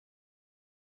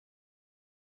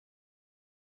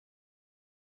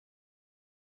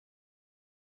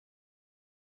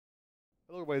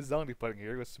Hello everybody, Zombie putting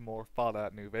here with some more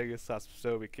Fallout New Vegas /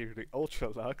 Soviet Community Ultra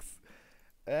Lux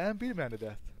and beat a man to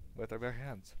death with our bare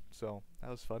hands. So that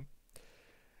was fun.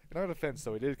 In our defense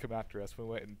though, he did come after us when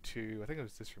we went into, I think it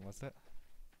was this room, wasn't it?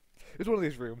 It was one of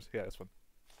these rooms, yeah, this one.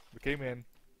 We came in,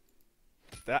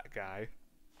 that guy,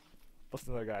 plus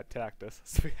another guy attacked us,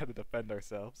 so we had to defend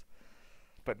ourselves.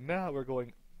 But now we're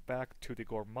going back to the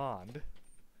Gourmand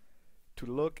to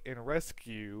look and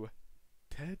rescue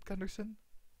Ted Gunderson?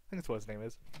 I think that's what his name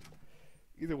is.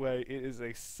 Either way, it is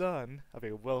a son of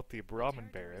a wealthy Brahmin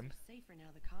baron. Safer now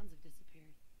the cons have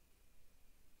disappeared.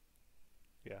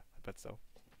 Yeah, I bet so.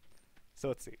 So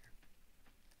let's see.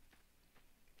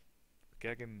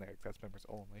 Get in there, that's members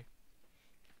only.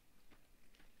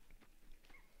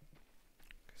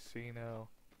 Casino.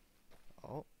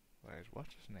 Oh,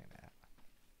 what's his name at?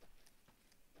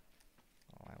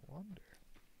 Oh, I wonder.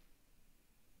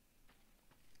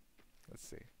 Let's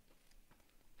see.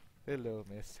 Hello,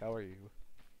 miss. How are you?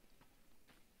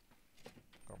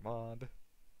 Armand.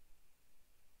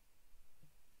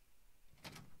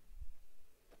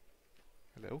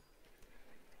 Hello.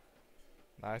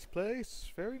 Nice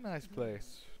place. Very nice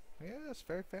place. Yes,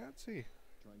 very fancy.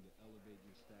 Trying to elevate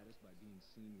your status by being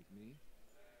seen with me?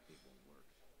 It won't work.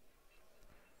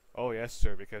 Oh yes,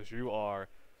 sir, because you are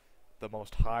the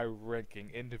most high-ranking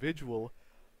individual,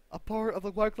 a part of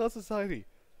the White Glove Society.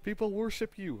 People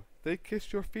worship you. They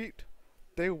kiss your feet.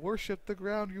 They worship the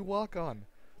ground you walk on,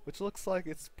 which looks like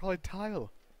it's probably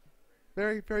tile.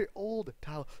 Very, very old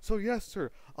tile. So yes, sir,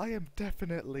 I am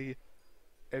definitely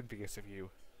envious of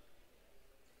you.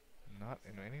 Not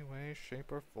in any way,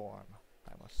 shape, or form,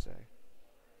 I must say.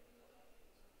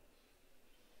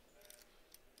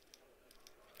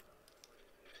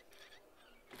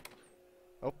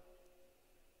 Oh.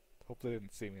 Hopefully they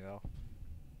didn't see me though.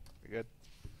 We good?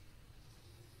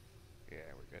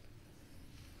 Yeah, we're good.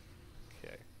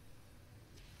 Okay.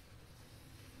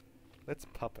 Let's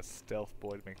pop a stealth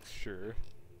boy to make sure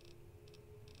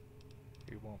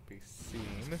he won't be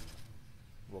seen.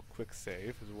 We'll quick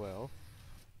save as well.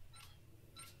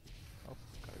 Oh,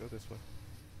 gotta go this way.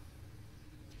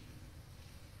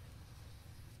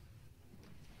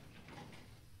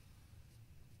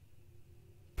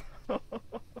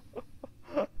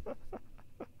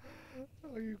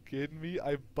 Are you kidding me?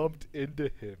 I bumped into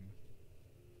him.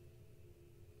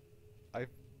 I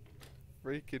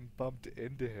freaking bumped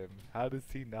into him. How does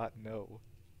he not know?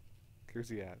 Where's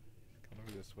he at? Come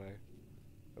over this way.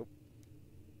 Oh.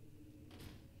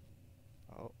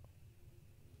 Oh.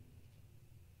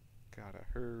 Gotta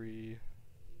hurry.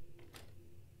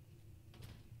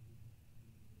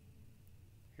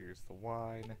 Here's the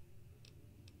wine.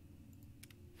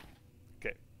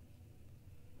 Okay.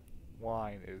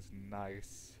 Wine is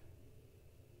nice.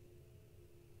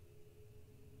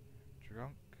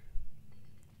 Drunk.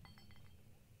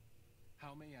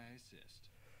 How may I assist?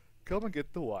 Come and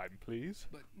get the wine, please.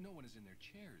 But no one is in their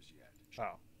chairs yet.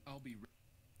 Oh. I'll be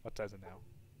What time is it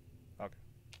now? Okay.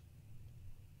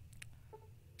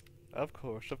 Of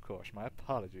course, of course. My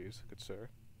apologies, good sir.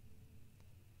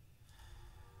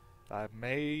 I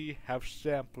may have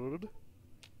sampled,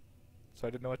 so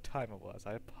I didn't know what time it was.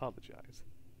 I apologize.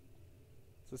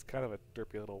 This is kind of a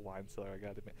derpy little wine cellar, I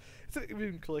gotta admit. Is it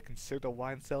even really considered a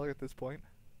wine cellar at this point?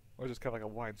 Or is it kind of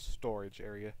like a wine storage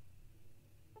area?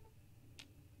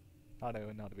 I don't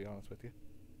even know, to be honest with you.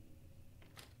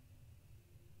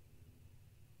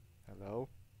 Hello?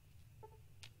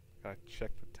 Gotta check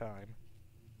the time.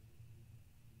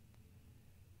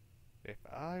 If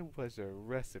I was a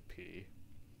recipe,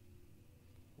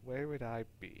 where would I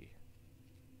be?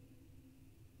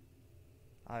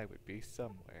 I would be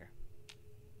somewhere.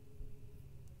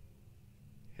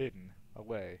 Hidden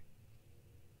away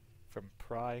from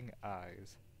prying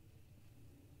eyes.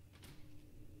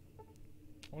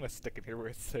 I'm gonna stick it here where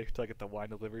it's safe till I get the wine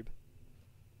delivered.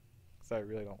 Cause I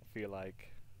really don't feel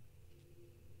like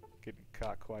getting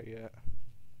caught quite yet.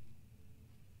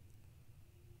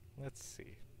 Let's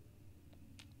see.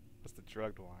 What's the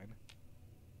drugged wine?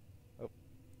 Oh.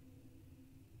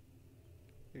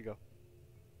 Here you go.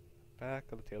 Back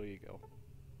on the table you go.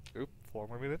 Oop, 4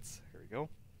 more minutes. Here we go.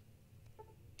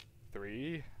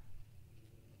 3,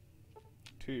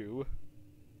 2.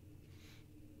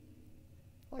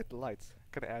 I like the lights.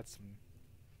 Gotta add some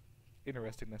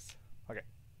interestingness. Okay.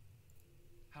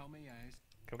 How may I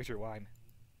Come get your wine.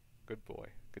 Good boy.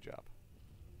 Good job.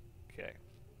 Okay.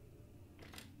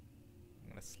 I'm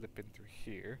gonna slip in through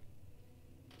here.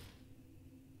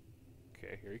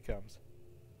 Okay, here he comes.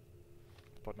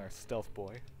 Put in our stealth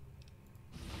boy.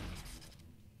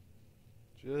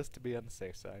 Just to be on the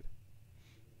safe side.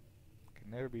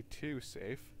 Can never be too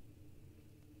safe.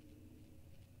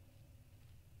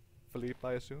 Philippe,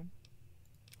 I assume.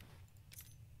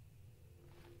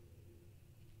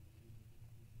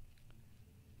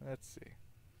 Let's see.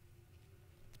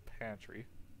 Pantry.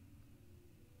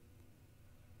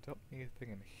 Don't need anything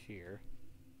in here.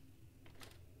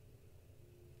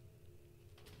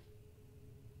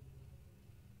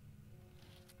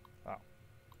 Oh.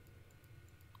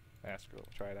 Screw it,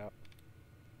 we'll try it out.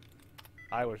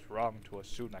 I was wrong to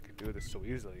assume I could do this so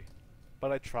easily,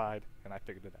 but I tried and I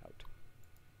figured it out.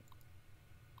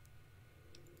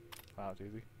 Wow, it's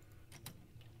easy.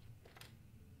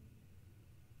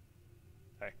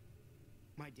 Hey.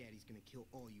 My daddy's gonna kill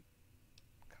all you.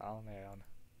 Calm down.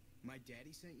 My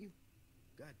daddy sent you?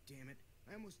 God damn it.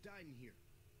 I almost died in here.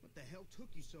 What the hell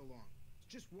took you so long?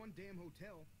 It's just one damn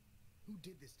hotel. Who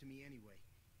did this to me anyway?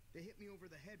 They hit me over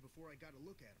the head before I got a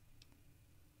look at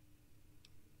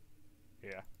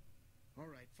them. Yeah.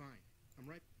 Alright, fine. I'm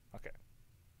right. Okay.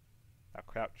 Now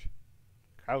crouch.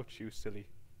 Crouch, you silly.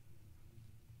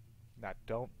 Now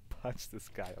don't punch this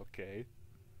guy, okay?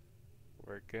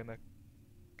 We're gonna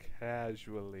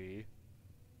casually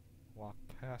walk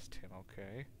past him,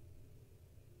 okay?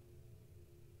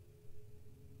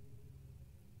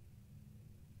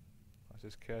 Let's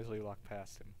just casually walk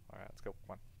past him. Alright, let's go.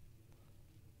 Come on.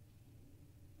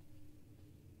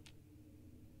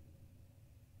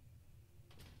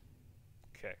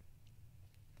 Okay.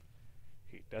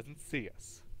 He doesn't see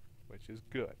us, which is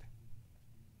good.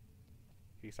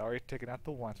 He's already taken out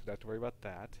the one, so we don't have to worry about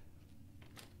that.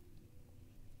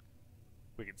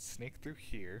 We can sneak through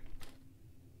here.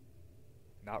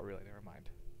 Not really, never mind.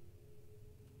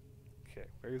 Okay,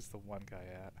 where's the one guy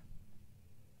at?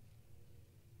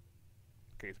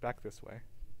 Okay, he's back this way.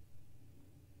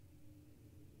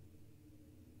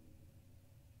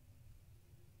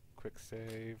 Quick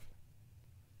save.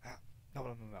 Ah, no, no,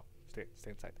 no, no. Stay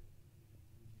inside.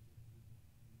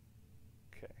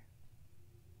 Okay.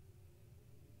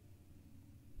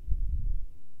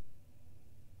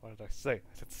 What did I say? I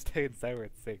said stay inside where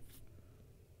it's safe.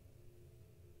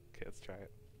 Okay, let's try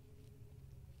it.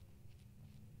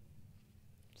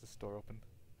 Is this door open?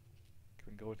 We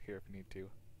can go in here if we need to.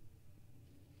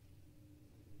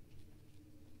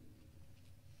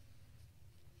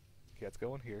 Okay, let's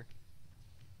go in here.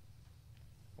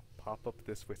 We'll pop up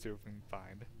this way, see what we can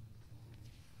find.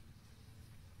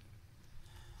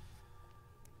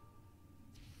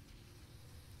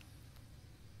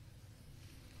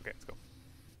 Okay, let's go.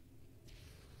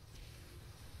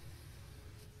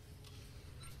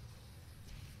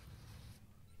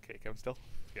 Okay, Kevin still?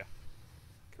 Yeah.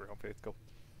 Okay, we're home. Let's go.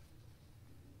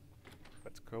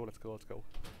 Let's go, let's go, let's go.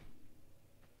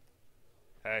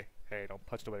 Hey, hey, don't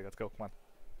punch nobody, let's go, come on.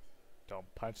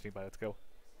 Don't punch anybody, let's go.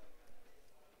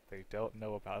 They don't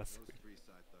know about us. Those three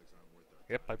side thugs aren't worth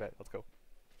our Yep, I bet, let's go.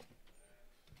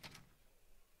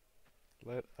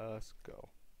 Let us go.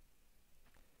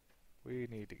 We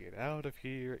need to get out of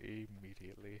here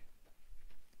immediately.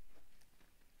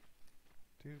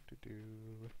 Do do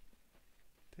do.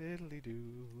 Diddly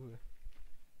do.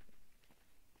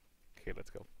 Okay, let's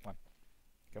go. Come on.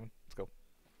 Come on, let's go.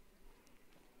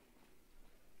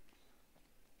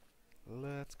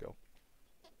 Let's go.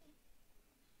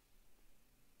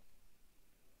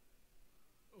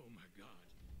 Oh my God.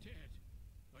 Ted,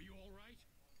 are you all right?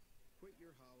 Quit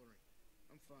your hollering.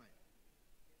 I'm fine.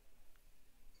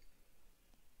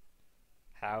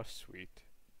 How sweet.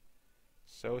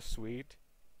 So sweet,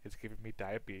 it's giving me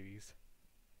diabetes.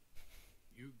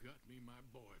 You got me my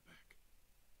boy back.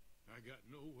 I got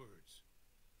no words.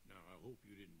 Now I hope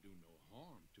you didn't do no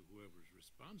harm to whoever's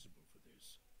responsible for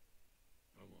this.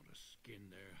 I want to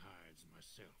skin their hides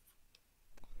myself.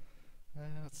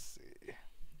 Let's see.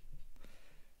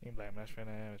 You can blame us for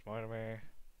name, it's Mortimer.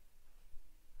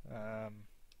 Yeah,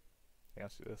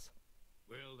 let's do this.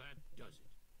 Well, that does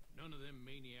it. None of them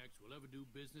maniacs will ever do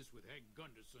business with Head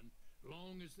Gunderson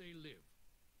long as they live.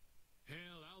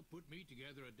 Hell, I'll put me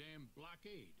together a damn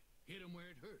blockade. Hit 'em where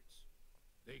it hurts.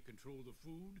 They control the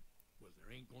food. Well,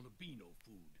 there ain't gonna be no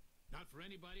food. Not for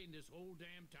anybody in this whole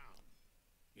damn town.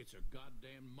 It's a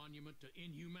goddamn monument to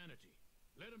inhumanity.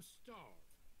 Let 'em starve.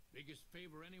 Biggest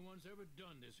favor anyone's ever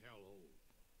done this hellhole.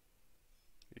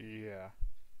 Yeah.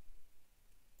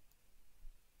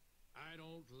 I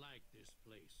don't like this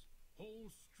place.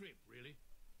 Whole strip, really.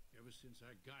 Ever since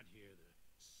I got here, the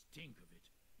stink of it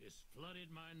has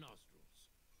flooded my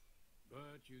nostrils.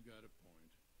 But you got a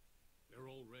point. They're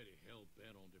already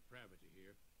hell-bent on depravity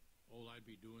here. All I'd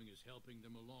be doing is helping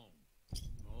them along.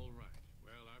 All right.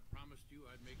 Well, I promised you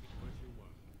I'd make it worth your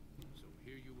while. So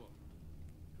here you are.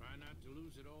 Try not to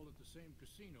lose it all at the same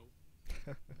casino.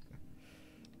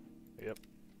 Yep.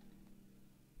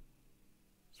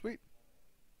 Sweet.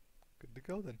 good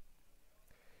to go then.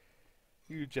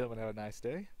 You gentlemen have a nice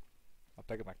day. I'm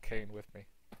taking my cane with me.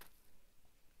 I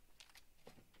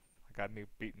got a new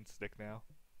beating stick now.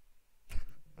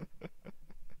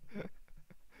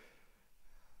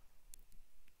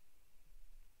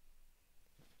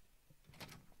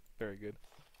 Very good.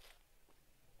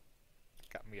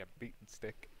 Got me a beating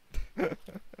stick.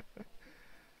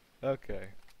 Okay.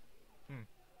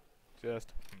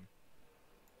 Just.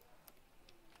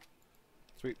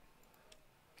 Sweet.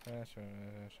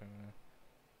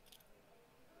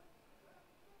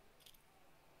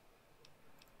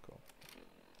 Cool.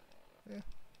 Yeah.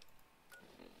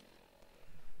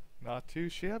 Not too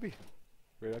shabby.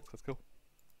 Rex, let's go.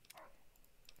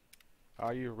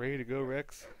 Are you ready to go,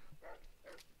 Rex?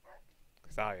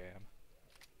 'Cause I am.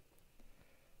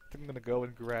 I think I'm gonna go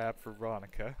and grab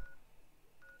Veronica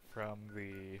from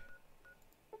the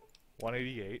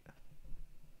 188.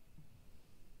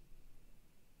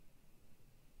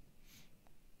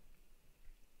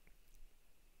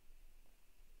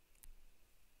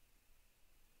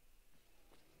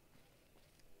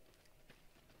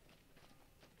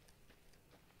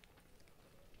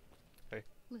 Hey.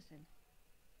 Listen,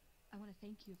 I want to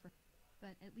thank you for,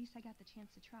 but at least I got the chance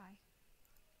to try.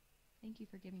 Thank you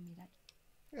for giving me that.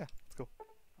 Yeah, let's go.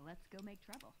 Let's go make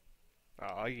trouble.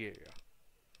 Oh yeah.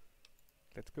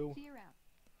 Let's go. See you around.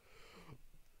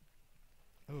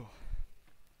 Oh.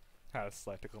 Had a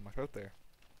slight tickle in my throat there.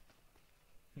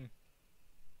 I'm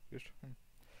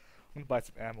gonna buy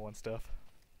some ammo and stuff.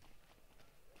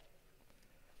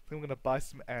 I'm gonna buy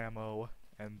some ammo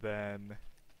and then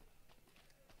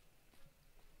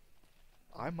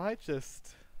I might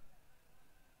just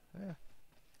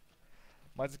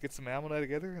get some ammo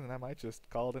together and then I might just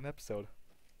call it an episode.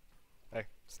 Hey,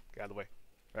 just get out of the way.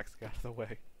 Rex, get out of the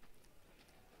way.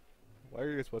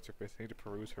 Where is what's her face? I need to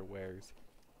peruse her wares.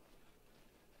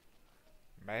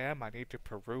 Ma'am, I need to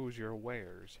peruse your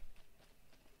wares.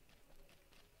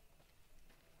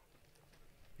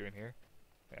 You in here?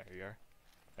 Yeah, here you are.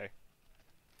 Hey.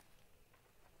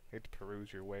 I need to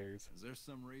peruse your wares. Is there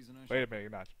some reason I should... Wait a minute,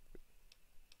 you're not.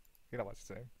 You know what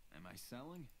you're saying. Am I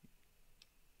selling?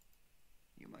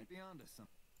 You might be onto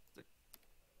something.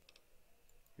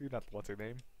 You're not what's her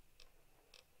name.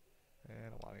 I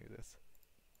don't want any of this.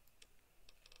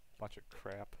 Bunch of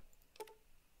crap.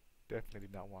 Definitely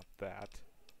do not want that.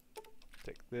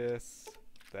 Take this,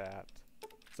 that,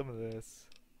 some of this.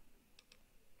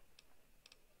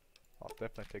 I'll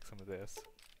definitely take some of this.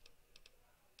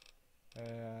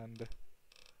 And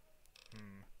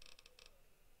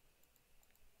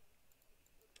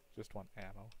just want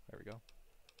ammo. There we go.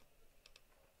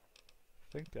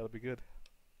 I think that'll be good.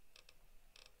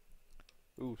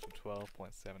 Ooh, some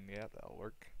 12.7. Yeah, that'll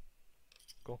work.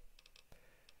 Cool.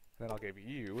 And then I'll give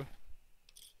you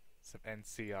some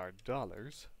NCR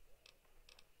dollars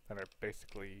that are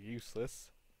basically useless,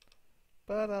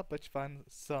 but I'll bet you find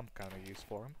some kind of use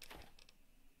for them.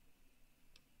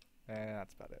 And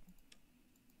that's about it.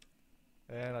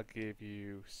 And I'll give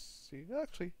you, see,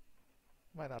 actually,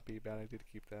 might not be a bad idea to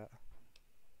keep that.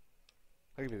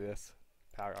 I'll give you this,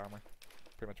 power armor,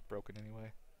 pretty much broken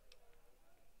anyway.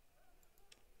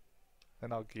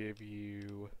 Then I'll give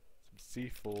you some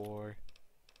C4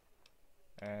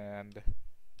 and the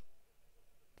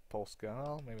pulse gun.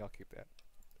 Oh, maybe I'll keep that.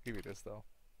 I'll give you this though.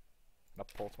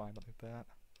 Not pulse mine, don't need that.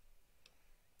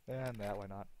 And that, why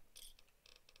not?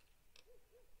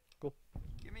 Cool.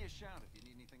 Give me a shout if you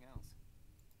need anything else.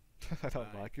 I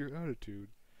don't like your attitude.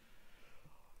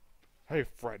 Hey,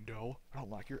 friendo, I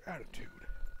don't like your attitude.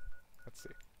 Let's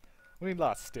see. We need a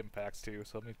lot of stim packs too,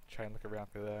 so let me try and look around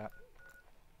for that.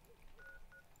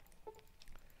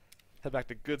 Head back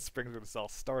to Good Springs where this all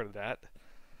started at.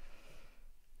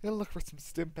 Gonna look for some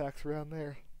stim packs around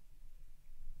there.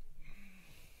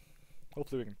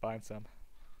 Hopefully we can find some.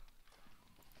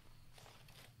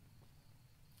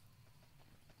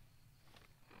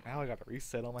 Now I gotta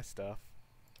reset all my stuff.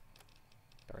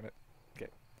 Darn it.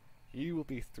 Okay. You will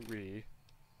be 3.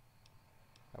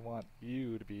 I want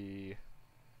you to be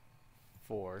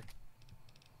 4.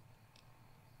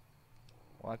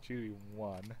 I want you to be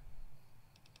 1.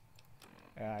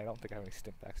 And I don't think I have any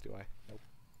stim packs, do I? Nope.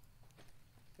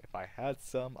 If I had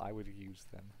some, I would use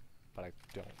them. But I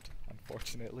don't,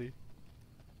 unfortunately.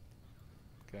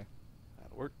 Okay.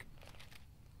 That'll work.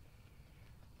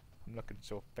 I'm looking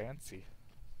so fancy.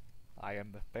 I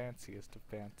am the fanciest of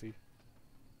fancy.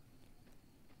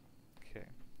 Okay.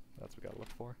 What else we gotta look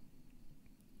for?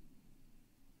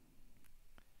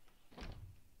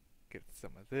 Get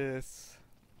some of this.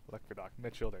 Look for Doc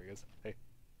Mitchell. There he is. Hey.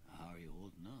 How are you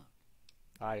holding up?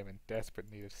 I am in desperate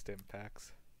need of stim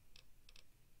packs.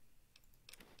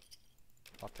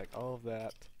 I'll take all of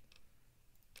that.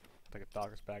 I'll take a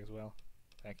doctor's bag as well.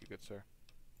 Thank you, good sir.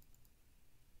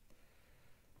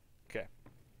 Okay.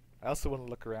 I also want to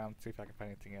look around and see if I can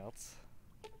find anything else.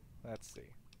 Let's see.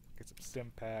 Get some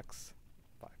stim packs.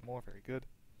 5 more, very good.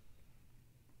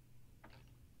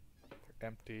 They're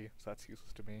empty, so that's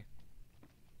useless to me.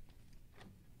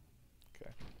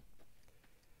 Okay.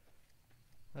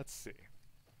 Let's see.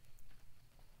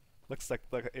 Looks like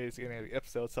it's the end of the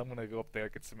episode, so I'm gonna go up there,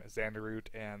 get some Xander root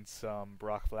and some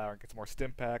Brock flower, and get some more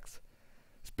stim packs.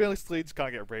 Basically, just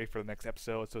gotta get ready for the next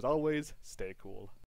episode. So as always, stay cool.